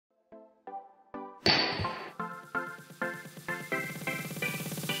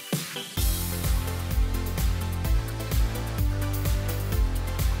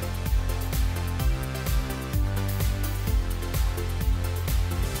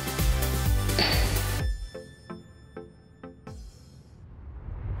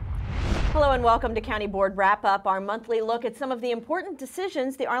Hello and welcome to County Board Wrap-Up, our monthly look at some of the important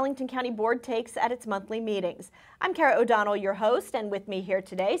decisions the Arlington County Board takes at its monthly meetings. I'm Kara O'Donnell, your host, and with me here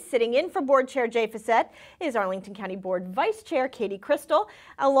today, sitting in for Board Chair Jay Facette, is Arlington County Board Vice-Chair Katie Cristol,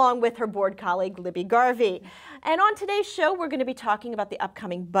 along with her board colleague Libby Garvey. And on today's show, we're going to be talking about the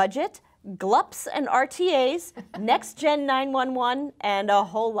upcoming budget, GLUPs and RTAs, Next Gen 911, and a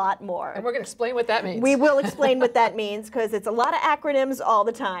whole lot more. And we're going to explain what that means. We will explain what that means because it's a lot of acronyms all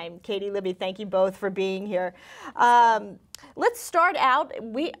the time. Katie, Libby, thank you both for being here. Let's start out.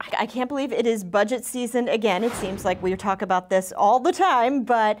 I can't believe it is budget season again. It seems like we talk about this all the time,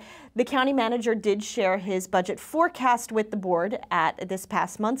 but the county manager did share his budget forecast with the board at this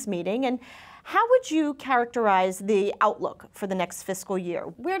past month's meeting. And how would you characterize the outlook for the next fiscal year?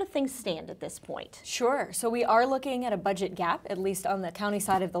 Where do things stand at this point? Sure. So we are looking at a budget gap, at least on the county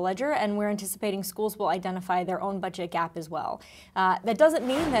side of the ledger, and we're anticipating schools will identify their own budget gap as well. That doesn't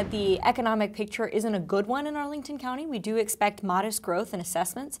mean that the economic picture isn't a good one in Arlington County. We do expect modest growth in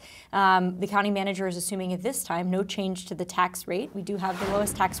assessments. The county manager is assuming at this time no change to the tax rate. We do have the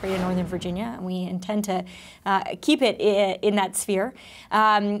lowest tax rate in Northern Virginia, and we intend to keep it in that sphere.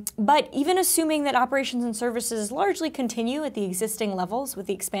 But even assuming that operations and services largely continue at the existing levels with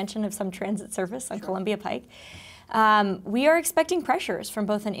the expansion of some transit service on Columbia Pike, we are expecting pressures from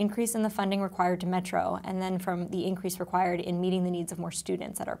both an increase in the funding required to Metro and then from the increase required in meeting the needs of more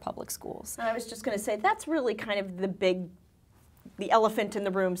students at our public schools. I was just going to say that's really kind of the elephant in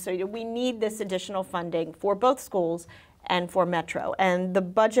the room. So we need this additional funding for both schools and for Metro. And the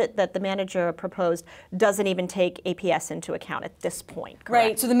budget that the manager proposed doesn't even take APS into account at this point, correct?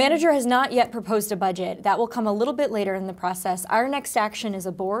 Right. So the manager has not yet proposed a budget. That will come a little bit later in the process. Our next action as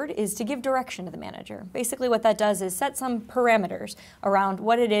a board is to give direction to the manager. Basically what that does is set some parameters around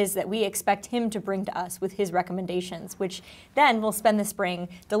what it is that we expect him to bring to us with his recommendations, which then we'll spend the spring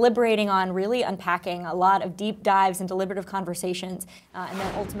deliberating on, really unpacking a lot of deep dives and deliberative conversations, and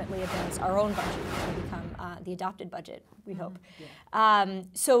then ultimately advance our own budget, which will become the adopted budget, we hope. Yeah.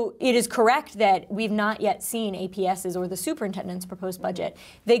 So it is correct that we've not yet seen APS's or the superintendent's proposed budget.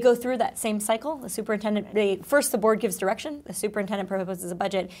 They go through that same cycle. The superintendent, first the board gives direction, the superintendent proposes a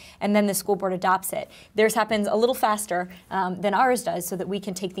budget, and then the school board adopts it. Theirs happens a little faster than ours does so that we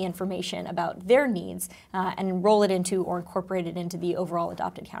can take the information about their needs and roll it into or incorporate it into the overall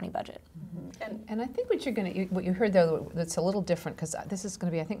adopted county budget. And I think what you heard though, that's a little different because this is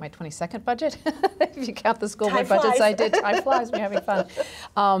going to be, I think, my 22nd budget. If you count the school board budgets I did, time flies. We're having fun.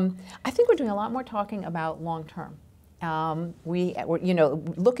 I think we're doing a lot more talking about long term. We're,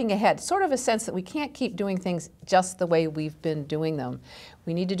 looking ahead, sort of a sense that we can't keep doing things just the way we've been doing them.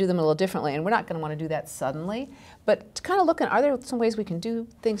 We need to do them a little differently, and we're not going to want to do that suddenly. But to kind of look at, are there some ways we can do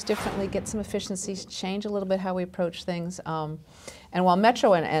things differently, get some efficiencies, change a little bit how we approach things? And while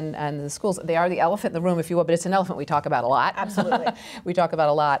Metro and the schools, they are the elephant in the room, if you will, but it's an elephant we talk about a lot. Absolutely. We talk about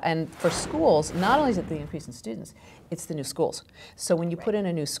a lot. And for schools, not only is it the increase in students, it's the new schools. So when you put in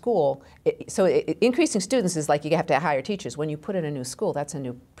a new school, increasing students is like you have to hire teachers. When you put in a new school, that's a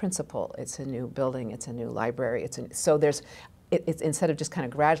new principal, it's a new building, it's a new library. So there's, it's instead of just kind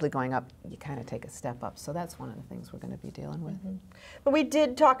of gradually going up, you kind of take a step up. So that's one of the things we're going to be dealing with. Mm-hmm. But we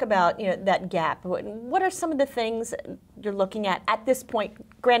did talk about that gap. What are some of the things you're looking at this point?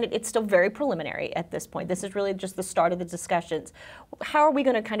 Granted, it's still very preliminary at this point. This is really just the start of the discussions. How are we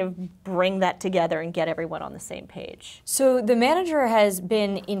going to kind of bring that together and get everyone on the same page? So the manager has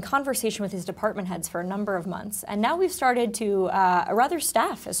been in conversation with his department heads for a number of months, and now we've started to,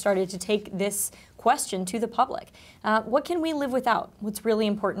 staff has started to take this question to the public. What can we live without? What's really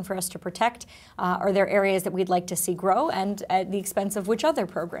important for us to protect? Are there areas that we'd like to see grow, and at the expense of which other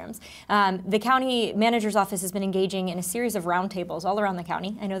programs? The county manager's office has been engaging in a series of roundtables all around the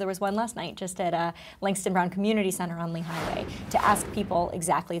county. I know there was one last night just at Langston Brown Community Center on Lee Highway to ask people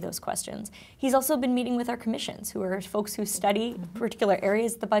exactly those questions. He's also been meeting with our commissions, who are folks who study particular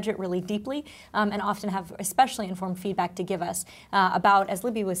areas of the budget really deeply and often have especially informed feedback to give us about, as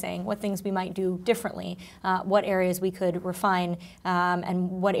Libby was saying, what things we might do differently, what areas we could refine, and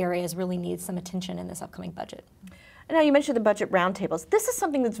what areas really need some attention in this upcoming budget. Now, you mentioned the budget roundtables. This is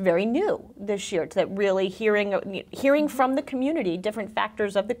something that's very new this year, that really hearing from the community, different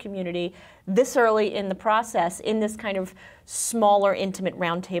factors of the community, this early in the process, in this kind of smaller, intimate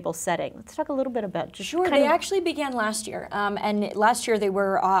roundtable setting. Let's talk a little bit about just Sure, they actually began last year, and last year they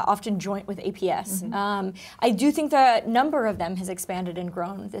were often joint with APS. Mm-hmm. I do think the number of them has expanded and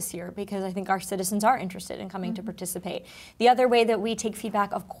grown this year because I think our citizens are interested in coming to participate. The other way that we take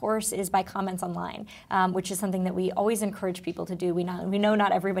feedback, of course, is by comments online, which is something that we always encourage people to do. We know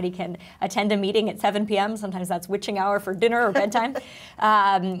not everybody can attend a meeting at 7 p.m. Sometimes that's witching hour for dinner or bedtime.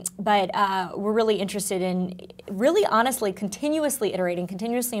 But we're really interested in really honestly continuously iterating,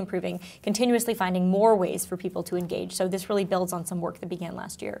 continuously improving, continuously finding more ways for people to engage. So this really builds on some work that began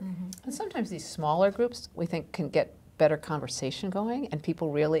last year. And sometimes these smaller groups we think can get better conversation going and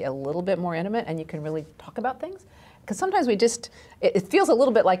people really a little bit more intimate and you can really talk about things. Because sometimes we just, it feels a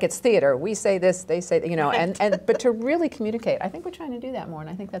little bit like it's theater. We say this, they say, you know, but to really communicate, I think we're trying to do that more, and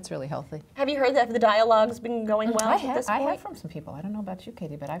I think that's really healthy. Have you heard that the dialogue's been going well at this point? I have from some people. I don't know about you,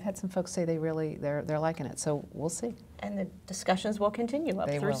 Katie, but I've had some folks say they're liking it. So we'll see. And the discussions will continue up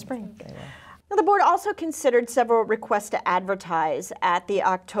through spring. They will. Now, the board also considered several requests to advertise at the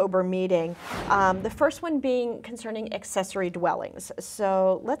October meeting. The first one being concerning accessory dwellings.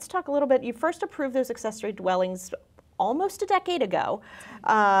 So let's talk a little bit. You first approved those accessory dwellings almost a decade ago,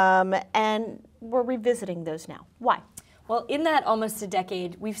 and we're revisiting those now. Why? Well, in that almost a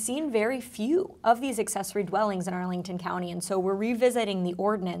decade, we've seen very few of these accessory dwellings in Arlington County, and so we're revisiting the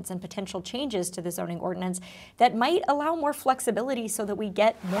ordinance and potential changes to the zoning ordinance that might allow more flexibility so that we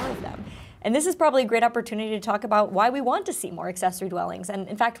get more of them. And this is probably a great opportunity to talk about why we want to see more accessory dwellings, and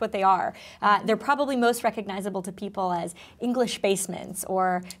in fact what they are. They're probably most recognizable to people as English basements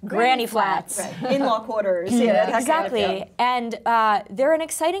or granny flats. Right. In-law quarters. Yeah, exactly. And they're an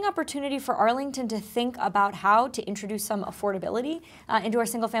exciting opportunity for Arlington to think about how to introduce some affordability into our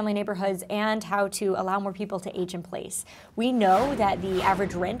single-family neighborhoods and how to allow more people to age in place. We know that the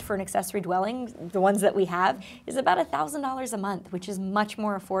average rent for an accessory dwelling, the ones that we have, is about $1,000 a month, which is much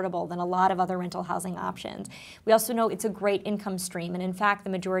more affordable than a lot of other rental housing options. We also know it's a great income stream, and in fact the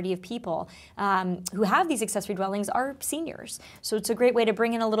majority of people who have these accessory dwellings are seniors. So it's a great way to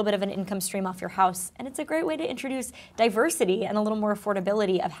bring in a little bit of an income stream off your house, and it's a great way to introduce diversity and a little more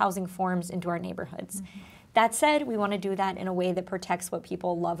affordability of housing forms into our neighborhoods. That said, we want to do that in a way that protects what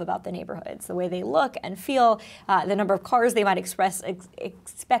people love about the neighborhoods, the way they look and feel, the number of cars they might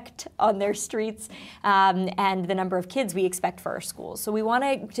expect on their streets, and the number of kids we expect for our schools. So we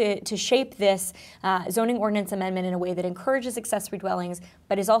want to shape this zoning ordinance amendment in a way that encourages accessory dwellings,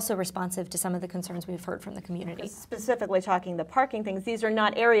 but is also responsive to some of the concerns we've heard from the community. Specifically talking the parking things, these are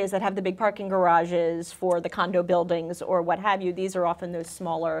not areas that have the big parking garages for the condo buildings or what have you. These are often those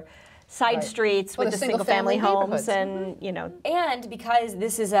smaller side streets with the single-family homes, and you know. And because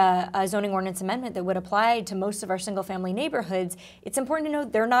this is a zoning ordinance amendment that would apply to most of our single-family neighborhoods, it's important to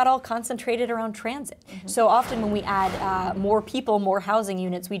note they're not all concentrated around transit. So often when we add more people, more housing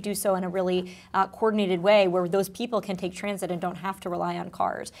units, we do so in a really coordinated way where those people can take transit and don't have to rely on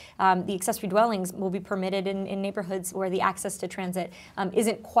cars. The accessory dwellings will be permitted in neighborhoods where the access to transit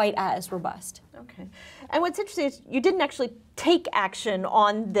isn't quite as robust. Okay. And what's interesting is you didn't actually take action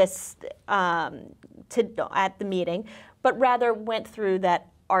on this at the meeting, but rather went through that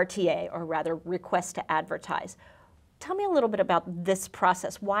RTA, or rather request to advertise. Tell me a little bit about this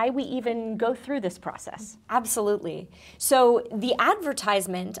process, why we even go through this process. Absolutely. So the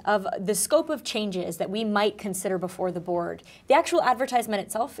advertisement of the scope of changes that we might consider before the board, the actual advertisement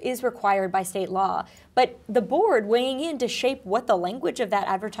itself is required by state law, but the board weighing in to shape what the language of that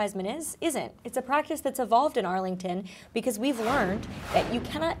advertisement isn't. It's a practice that's evolved in Arlington because we've learned that you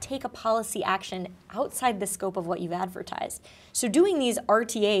cannot take a policy action outside the scope of what you've advertised. So doing these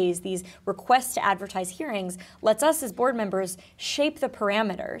RTAs, these requests to advertise hearings, lets us as board members shape the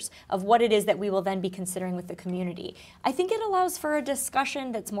parameters of what it is that we will then be considering with the community. I think it allows for a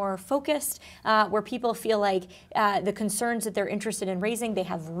discussion that's more focused, where people feel like the concerns that they're interested in raising, they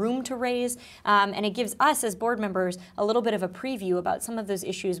have room to raise, and it gives us as board members a little bit of a preview about some of those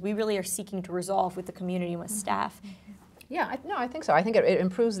issues we really are seeking to resolve with the community and with staff. Yeah, I think so. I think it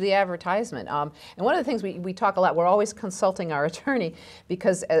improves the advertisement. And one of the things we talk a lot, we're always consulting our attorney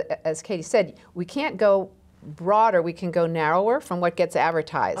because, as Katie said, we can't go broader, we can go narrower from what gets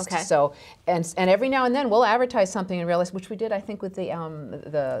advertised. Okay. So, and every now and then we'll advertise something and realize, which we did, I think, with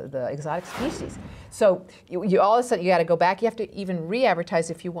the exotic species. So you all of a sudden you got to go back. You have to even re-advertise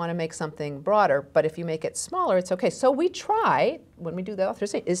if you want to make something broader. But if you make it smaller, it's okay. So we try, when we do the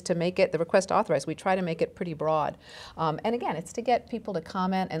authorization, is to make it the request to authorize. We try to make it pretty broad. And again, it's to get people to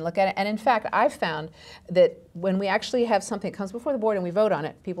comment and look at it. And in fact, I've found that when we actually have something that comes before the board and we vote on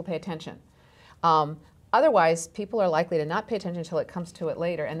it, people pay attention. Otherwise, people are likely to not pay attention until it comes to it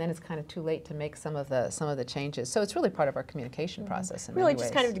later, and then it's kind of too late to make some of the changes. So it's really part of our communication process in really many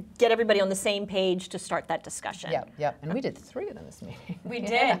just ways. kind of to get everybody on the same page to start that discussion. Yep. And we did 3 of them this meeting. We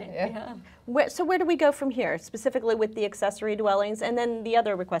did. Yeah. So where do we go from here, specifically with the accessory dwellings and then the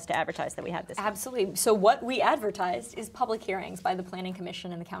other request to advertise that we had this week? Absolutely. So what we advertised is public hearings by the Planning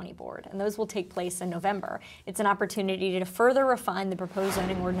Commission and the County Board, and those will take place in November. It's an opportunity to further refine the proposed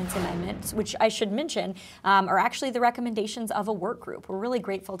zoning ordinance amendments, which I should mention are actually the recommendations of a work group. We're really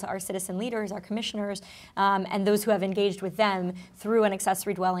grateful to our citizen leaders, our commissioners, and those who have engaged with them through an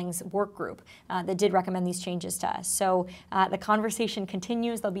accessory dwellings work group that did recommend these changes to us. So the conversation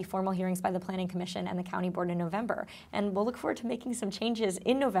continues. There'll be formal hearings by the Planning Commission and the County Board in November, and we'll look forward to making some changes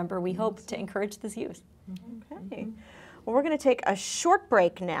in November, we hope, to encourage this use. Okay. Well, we're going to take a short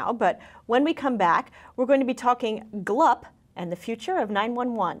break now, but when we come back, we're going to be talking GLUP and the future of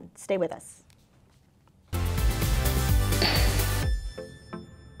 911. Stay with us.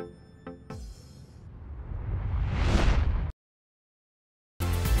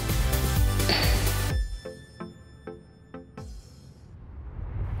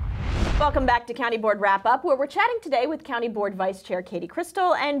 Welcome back to County Board Wrap-Up, where we're chatting today with County Board Vice-Chair Katie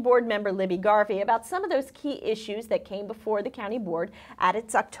Cristol and Board Member Libby Garvey about some of those key issues that came before the County Board at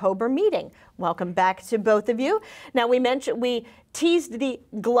its October meeting. Welcome back to both of you. Now, we teased the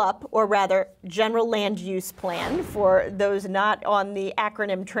GLUP, or rather General Land Use Plan, for those not on the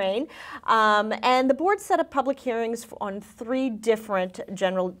acronym train. And the board set up public hearings on 3 different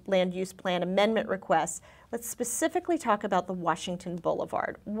General Land Use Plan amendment requests. Let's specifically talk about the Washington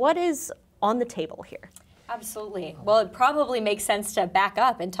Boulevard. What is on the table here? Absolutely. Well, it probably makes sense to back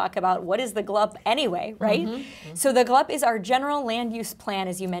up and talk about what is the GLUP anyway, right? So the GLUP is our General Land Use Plan,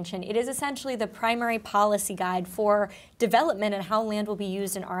 as you mentioned. It is essentially the primary policy guide for development and how land will be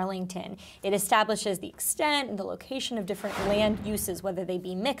used in Arlington. It establishes the extent and the location of different land uses, whether they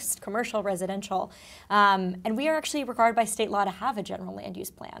be mixed, commercial, residential. And we are actually required by state law to have a General Land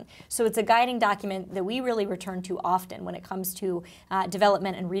Use Plan. So it's a guiding document that we really return to often when it comes to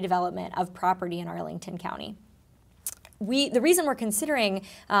development and redevelopment of property in Arlington County. The reason we're considering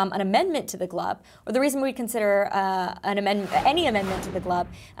an amendment to the GLUP, or the reason we consider any amendment to the GLUP,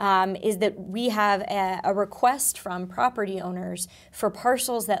 is that we have a request from property owners for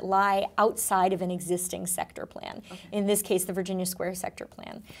parcels that lie outside of an existing sector plan. Okay. In this case, the Virginia Square sector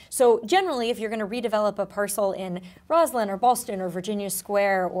plan. So generally, if you're going to redevelop a parcel in Roslyn or Ballston or Virginia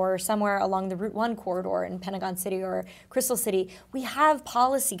Square or somewhere along the Route 1 corridor in Pentagon City or Crystal City, we have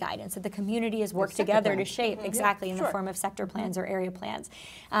policy guidance that the community has worked together to shape exactly in the form of sector plans or area plans.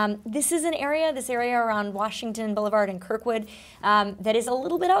 This area around Washington Boulevard and Kirkwood, that is a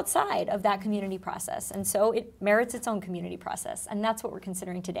little bit outside of that community process, and so it merits its own community process, and that's what we're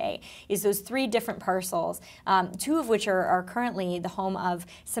considering today, is those 3 different parcels, 2 of which are currently the home of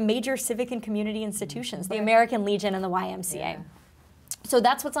some major civic and community institutions, the American Legion and the YMCA. Yeah. So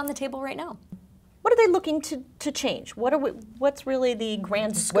that's what's on the table right now. What are they looking to change? What's really the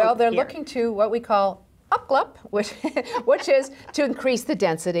grand scope? Well, they're here? looking to what we call GLUP, which is to increase the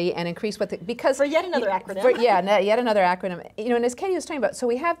density and increase because for yet another acronym. Yet another acronym. You know, and as Katie was talking about, so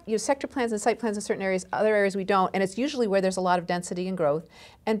we have sector plans and site plans in certain areas, other areas we don't, and it's usually where there's a lot of density and growth.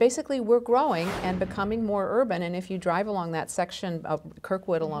 And basically, we're growing and becoming more urban. And if you drive along that section of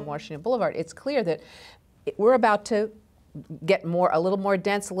Kirkwood along Washington Boulevard, it's clear that we're about to get a little more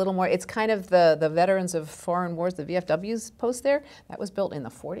dense, a little more. It's kind of the veterans of foreign wars, the VFWs post there. That was built in the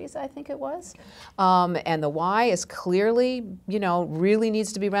 40s, I think it was. And the Y is clearly, really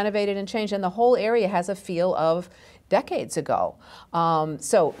needs to be renovated and changed. And the whole area has a feel of decades ago.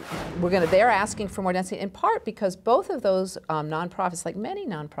 So they're asking for more density, in part because both of those nonprofits, like many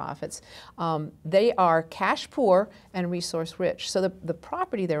nonprofits, they are cash poor and resource rich. So the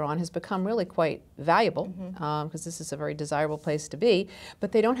property they're on has become really quite valuable because this is a very desirable place to be,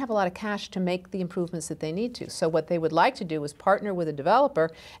 but they don't have a lot of cash to make the improvements that they need to. So what they would like to do is partner with a developer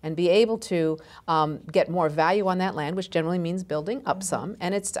and be able to get more value on that land, which generally means building up some.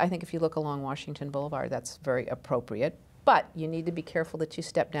 And I think if you look along Washington Boulevard, that's very appropriate. But you need to be careful that you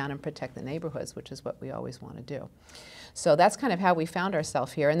step down and protect the neighborhoods, which is what we always want to do. So that's kind of how we found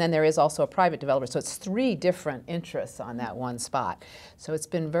ourselves here. And then there is also a private developer. So it's 3 different interests on that one spot. So it's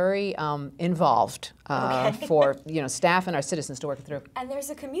been very involved for staff and our citizens to work through. And there's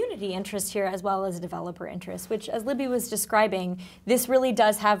a community interest here as well as a developer interest, which, as Libby was describing, this really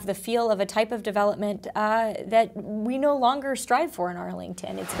does have the feel of a type of development that we no longer strive for in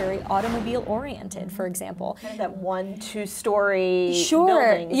Arlington. It's very automobile oriented, for example. Kind of that 1-2 story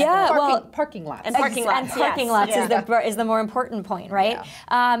building. Yeah, parking lots. And parking lots. And parking lots is the more important point, right?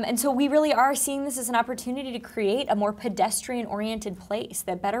 Yeah. And so we really are seeing this as an opportunity to create a more pedestrian-oriented place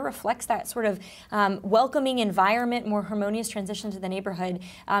that better reflects that sort of welcoming environment, more harmonious transition to the neighborhood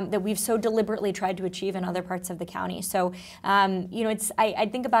that we've so deliberately tried to achieve in other parts of the county. So, you know, I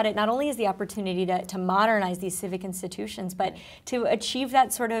think about it not only as the opportunity to modernize these civic institutions, but to achieve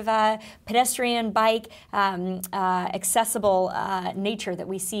that sort of pedestrian, bike, accessible nature that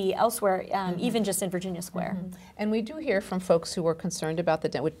we see elsewhere, even just in Virginia Square. And we do hear from folks who are concerned about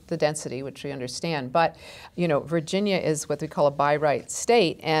the density, which we understand. But, you know, Virginia is what we call a by right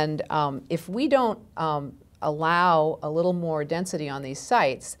state, and if we don't allow a little more density on these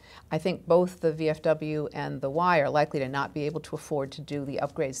sites, I think both the VFW and the Y are likely to not be able to afford to do the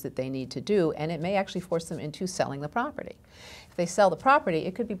upgrades that they need to do, and it may actually force them into selling the property. If they sell the property,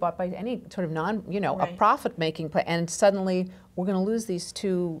 it could be bought by any sort of a profit-making play, and suddenly we're going to lose these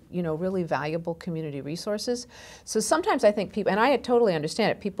two, really valuable community resources. So sometimes I think people, and I totally understand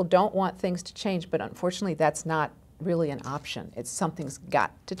it, people don't want things to change, but unfortunately that's not really an option. It's something's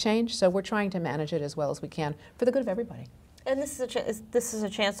got to change, so we're trying to manage it as well as we can for the good of everybody. And this is a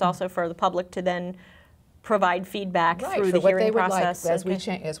chance also for the public to then provide feedback through the what hearing they would process.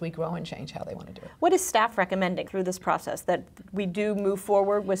 Like as we grow and change how they want to do it. What is staff recommending through this process, that we do move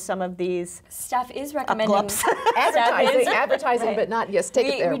forward with some of these? Staff is recommending advertising, right. But not take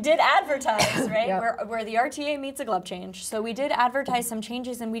it there. We did advertise, right, where the RTA meets a GLUP change. So we did advertise some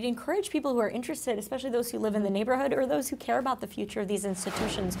changes, and we'd encourage people who are interested, especially those who live in the neighborhood or those who care about the future of these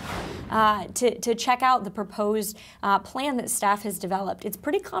institutions, to check out the proposed plan that staff has developed. It's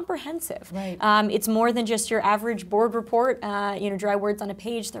pretty comprehensive. Right. It's more than just your average board report, dry words on a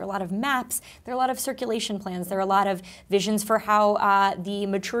page. There are a lot of maps. There are a lot of circulation plans. There are a lot of visions for how the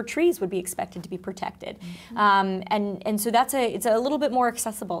mature trees would be expected to be protected. And so it's a little bit more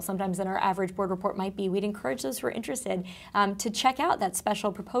accessible sometimes than our average board report might be. We'd encourage those who are interested to check out that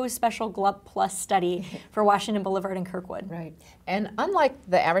proposed special GLUP Plus study for Washington Boulevard and Kirkwood. Right. And unlike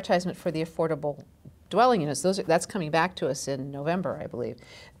the advertisement for the affordable dwelling units, that's coming back to us in November, I believe.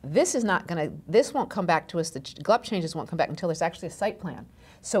 This won't come back to us, the GLUP changes won't come back until there's actually a site plan.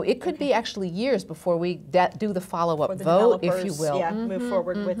 So it could be actually years before we do the follow-up vote, if you will. Yeah, move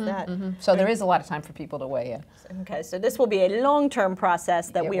forward with that. So there is a lot of time for people to weigh in. Okay, so this will be a long-term process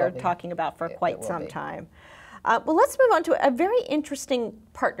that we are talking about for quite some time. Well, let's move on to a very interesting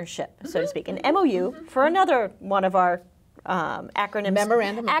partnership, so to speak, an MOU for another one of our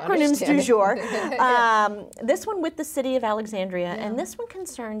acronyms du jour. This one with the City of Alexandria, and this one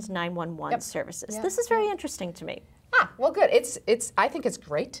concerns 911 services. This is very interesting to me. Well, good. I think it's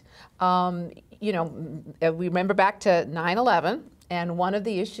great. We remember back to 9/11. And one of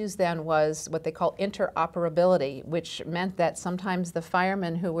the issues then was what they call interoperability, which meant that sometimes the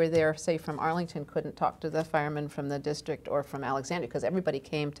firemen who were there, say from Arlington, couldn't talk to the firemen from the district or from Alexandria because everybody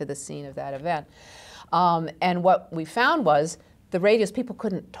came to the scene of that event. And what we found was the radios,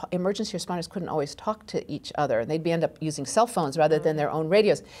 emergency responders couldn't always talk to each other. They'd end up using cell phones rather than their own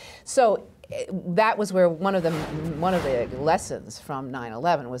radios. So that was where one of the lessons from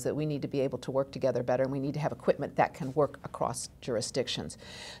 9/11 was that we need to be able to work together better, and we need to have equipment that can work across jurisdictions.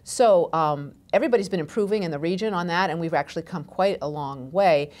 So everybody's been improving in the region on that, and we've actually come quite a long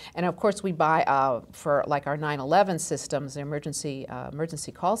way. And of course, we buy for like our 911 systems, the emergency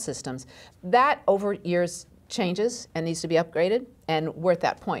call systems. That over years changes and needs to be upgraded, and we're at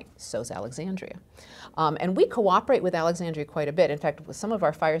that point. So's Alexandria. And we cooperate with Alexandria quite a bit. In fact, some of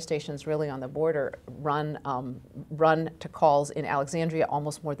our fire stations really on the border run to calls in Alexandria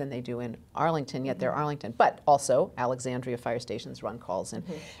almost more than they do in Arlington, yet they're Arlington. But also, Alexandria fire stations run calls.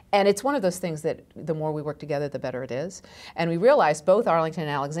 And it's one of those things that the more we work together, the better it is. And we realized both Arlington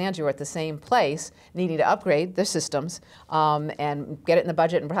and Alexandria were at the same place, needing to upgrade their systems and get it in the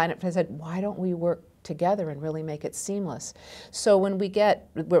budget and behind it. I said, why don't we work together and really make it seamless? So when we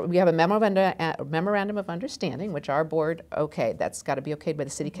have a memorandum of understanding, which our board that's got to be okayed by the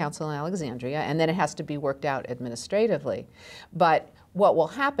City Council in Alexandria, and then it has to be worked out administratively. But what will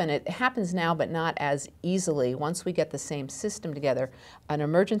happen, it happens now but not as easily once we get the same system together. An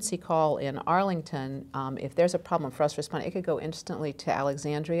emergency call in Arlington, if there's a problem for us responding, it could go instantly to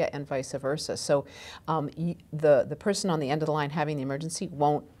Alexandria and vice versa. So the person on the end of the line having the emergency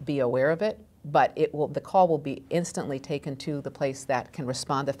won't be aware of it, but the call will be instantly taken to the place that can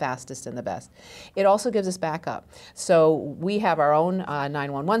respond the fastest and the best. It also gives us backup. So we have our own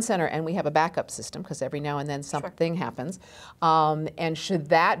 911 center, and we have a backup system because every now and then something happens. And should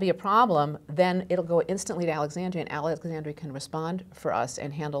that be a problem, then it'll go instantly to Alexandria, and Alexandria can respond for us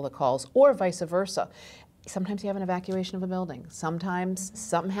and handle the calls, or vice versa. sometimes you have an evacuation of a building. Sometimes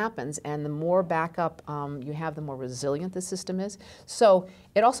something happens, and the more backup you have, the more resilient the system is. So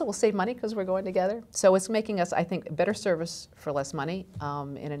it also will save money because we're going together. So it's making us, I think, better service for less money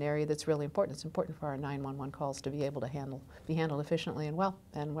in an area that's really important. It's important for our 911 calls to be able to be handled efficiently and well,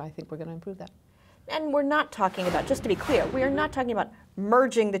 and I think we're going to improve that. And we're not talking about, just to be clear, we are not talking about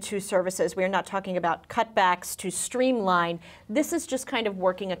merging the two services. We are not talking about cutbacks to streamline. This is just kind of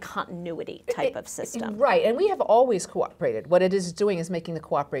working a continuity type of system. Right, and we have always cooperated. What it is doing is making the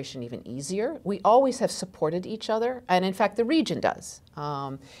cooperation even easier. We always have supported each other, and in fact the region does.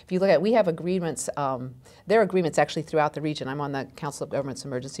 If you look at, we have agreements, there are agreements actually throughout the region. I'm on the Council of Governments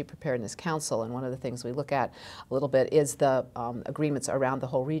Emergency Preparedness Council, and one of the things we look at a little bit is the agreements around the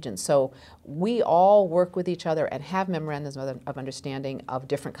whole region. So we all work with each other and have memorandums of understanding of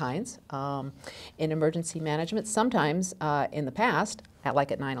different kinds. In emergency management, sometimes in the past,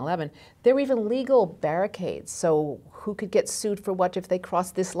 like at 9/11, there were even legal barricades. So who could get sued for what if they cross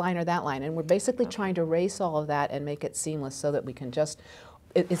this line or that line? And we're basically trying to erase all of that and make it seamless so that we can just,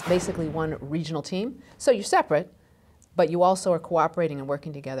 it's basically one regional team. So you're separate, but you also are cooperating and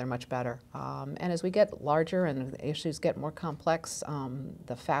working together much better. And as we get larger and the issues get more complex,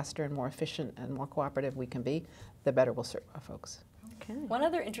 the faster and more efficient and more cooperative we can be, the better we'll serve our folks. Okay. One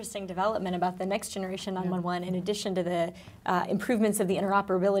other interesting development about the next generation 911, in addition to the improvements of the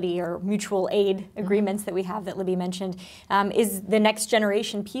interoperability or mutual aid agreements that we have that Libby mentioned, is the next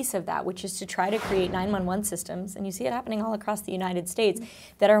generation piece of that, which is to try to create 911 systems, and you see it happening all across the United States,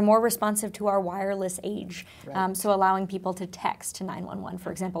 that are more responsive to our wireless age. Right. So allowing people to text to 911,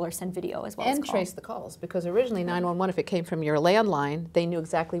 for example, or send video as well as and call. trace the calls, because originally 911, if it came from your landline, they knew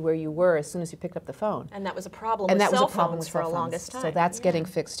exactly where you were as soon as you picked up the phone. And that was a problem with cell phones for the longest time. So that's getting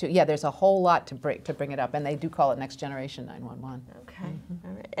fixed too. Yeah, there's a whole lot to bring it up, and they do call it next generation 911. Okay,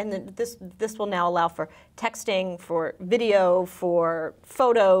 all right. And then this will now allow for texting, for video, for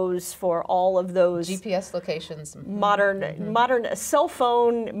photos, for all of those GPS locations, modern cell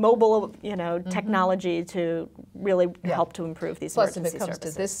phone, mobile, technology to really help to improve these Plus, emergency if it comes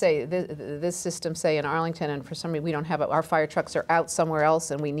services. to this system, say in Arlington, and for some reason we don't have it, our fire trucks are out somewhere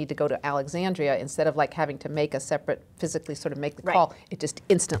else, and we need to go to Alexandria, instead of like having to make a separate, physically sort of make the call, it just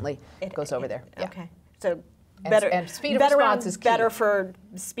instantly goes over there. Okay, so better and speed of response is key. Better for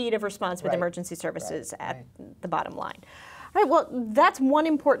speed of response with emergency services at the bottom line. All right, well, that's one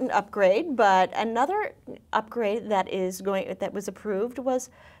important upgrade, but another upgrade that was approved was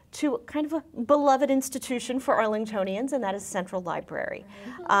to kind of a beloved institution for Arlingtonians, and that is Central Library.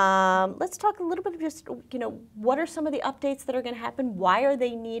 Let's talk a little bit of just, what are some of the updates that are going to happen? Why are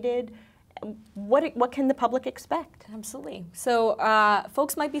they needed? What can the public expect? Absolutely. So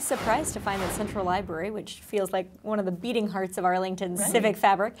folks might be surprised to find that Central Library, which feels like one of the beating hearts of Arlington's civic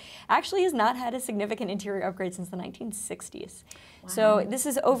fabric, actually has not had a significant interior upgrade since the 1960s. Wow. So this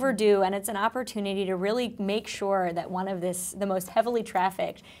is overdue, and it's an opportunity to really make sure that one of the most heavily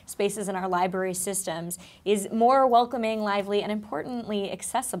trafficked spaces in our library systems is more welcoming, lively, and importantly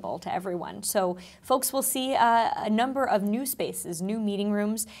accessible to everyone. So folks will see a number of new spaces, new meeting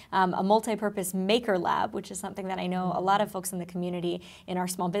rooms, a multi-purpose maker lab, which is something that I know a lot of folks in the community, in our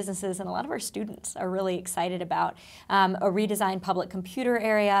small businesses, and a lot of our students are really excited about. A redesigned public computer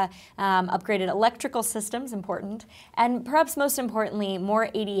area, upgraded electrical systems, important, and perhaps most importantly, more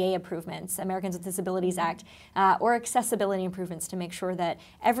ADA improvements, Americans with Disabilities Act, or accessibility improvements to make sure that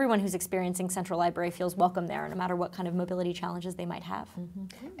everyone who's experiencing Central Library feels welcome there, no matter what kind of mobility challenges they might have.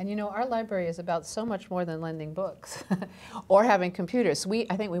 And our library is about so much more than lending books or having computers.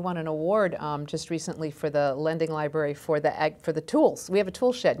 I think we won an award just recently for the lending library for the tools. We have a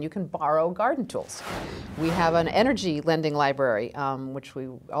tool shed, and you can borrow garden tools. We have an energy lending library, which we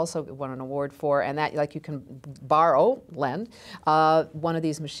also won an award for, and that you can lend one of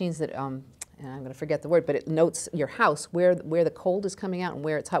these machines that and I'm going to forget the word, but it notes your house, where the cold is coming out and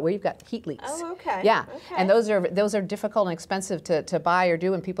where it's hot, where you've got heat leaks. Oh, okay. Yeah, okay. And those are difficult and expensive to buy or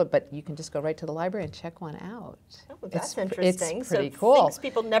do, but you can just go right to the library and check one out. Oh, that's interesting. It's pretty so cool. Things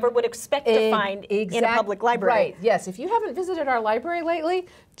people never would expect to find in a public library. Right. Yes. If you haven't visited our library lately,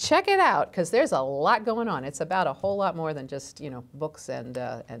 check it out, because there's a lot going on. It's about a whole lot more than just books and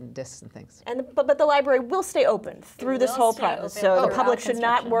discs and things. But the library will stay open through this whole process, so the public should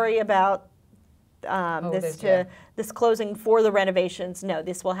not worry about this closing for the renovations. No,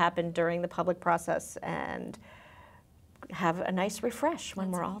 this will happen during the public process, and have a nice refresh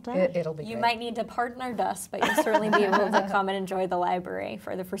when we're all done. It'll be You great. might need to pardon our dust, but you'll certainly be able to come and enjoy the library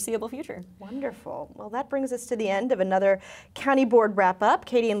for the foreseeable future. Wonderful. Well, that brings us to the end of another County Board wrap-up.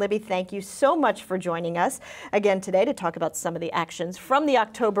 Katie and Libby, thank you so much for joining us again today to talk about some of the actions from the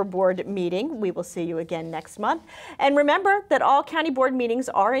October board meeting. We will see you again next month. And remember that all county board meetings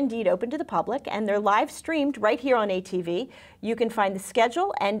are indeed open to the public, and they're live streamed right here on ATV. You can find the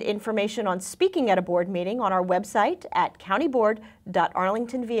schedule and information on speaking at a board meeting on our website at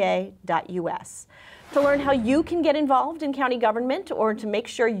countyboard.arlingtonva.us. To learn how you can get involved in county government or to make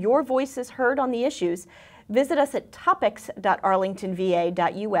sure your voice is heard on the issues, visit us at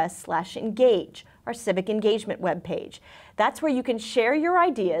topics.arlingtonva.us/engage, our civic engagement webpage. That's where you can share your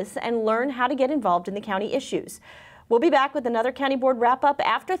ideas and learn how to get involved in the county issues. We'll be back with another County Board wrap-up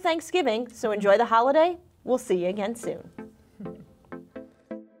after Thanksgiving, so enjoy the holiday. We'll see you again soon.